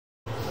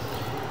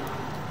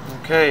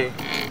Okay,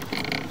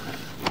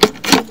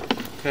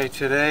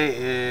 today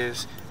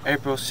is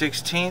April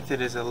 16th.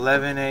 It is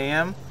 11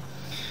 a.m.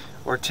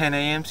 or 10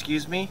 a.m.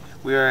 excuse me.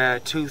 We are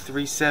at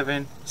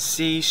 237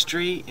 C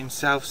Street in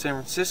South San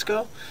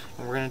Francisco,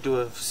 and we're going to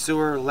do a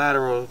sewer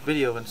lateral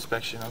video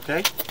inspection,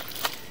 okay?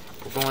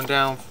 We're going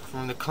down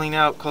from the clean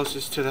out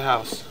closest to the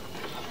house.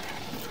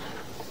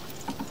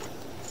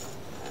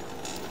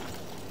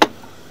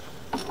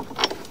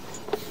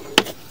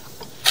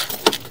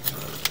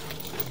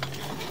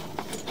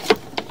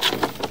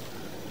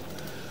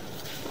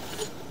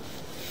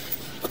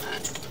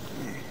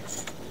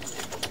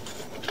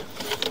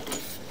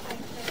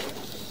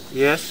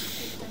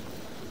 Yes?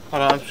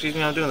 Hold on, excuse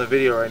me, I'm doing the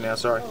video right now,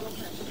 sorry.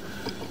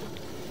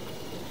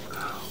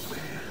 Oh,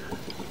 man.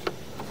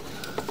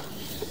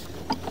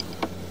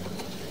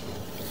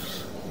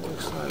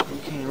 Looks like we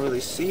can't really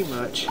see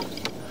much. We're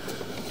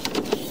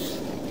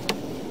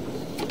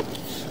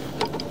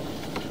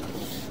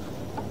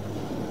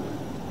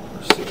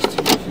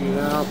 16 feet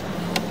out.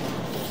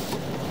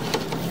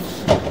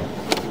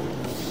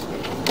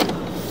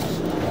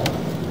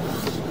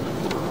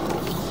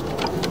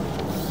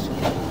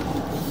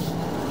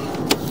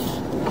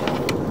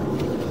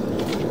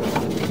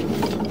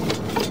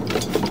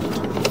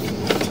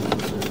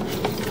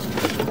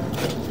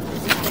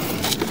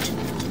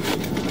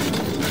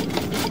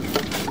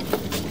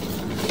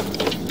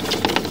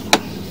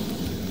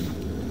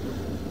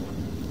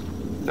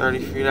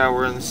 Feet out,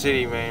 we're in the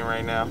city main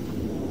right now.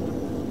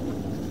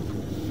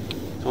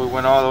 So we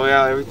went all the way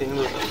out, everything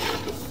looked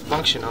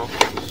functional.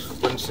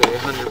 Wouldn't say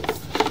 100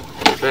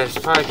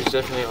 best pipe, it's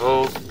definitely an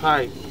old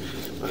pipe,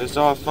 but it's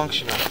all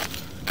functional.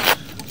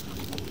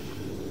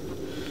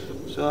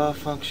 It's all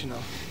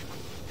functional.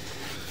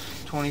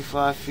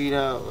 25 feet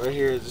out, right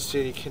here is the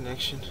city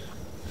connection.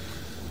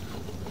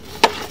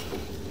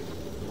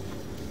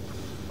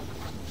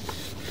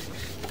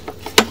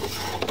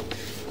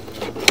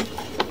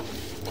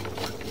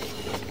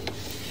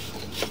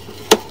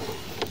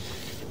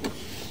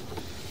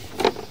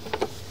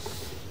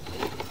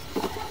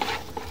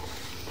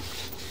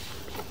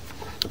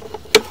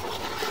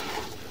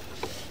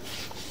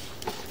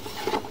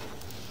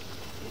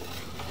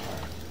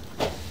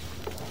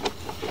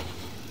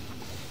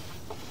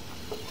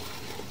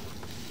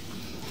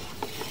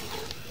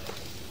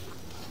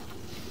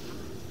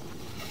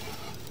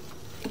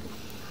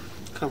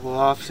 Couple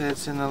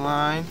offsets in the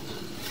line.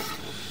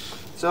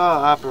 It's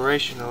all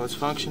operational, it's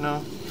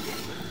functional.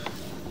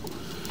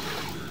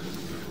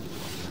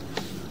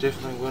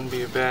 Definitely wouldn't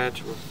be a bad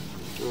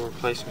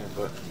replacement,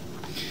 but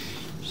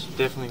it's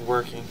definitely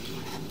working.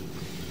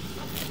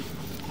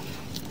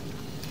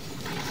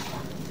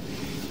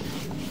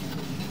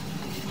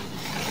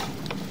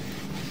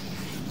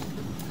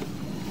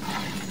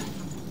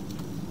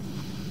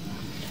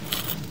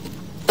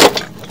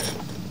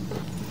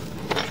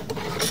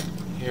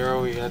 Here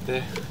we got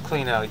the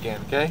clean out again,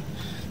 okay?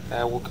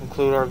 That will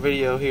conclude our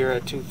video here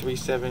at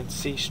 237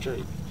 C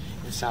Street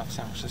in South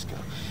San Francisco.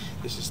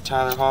 This is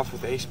Tyler Hoff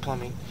with Ace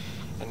Plumbing,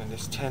 and it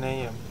is 10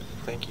 a.m.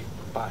 Thank you.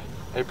 Bye.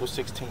 April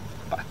 16th.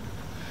 Bye.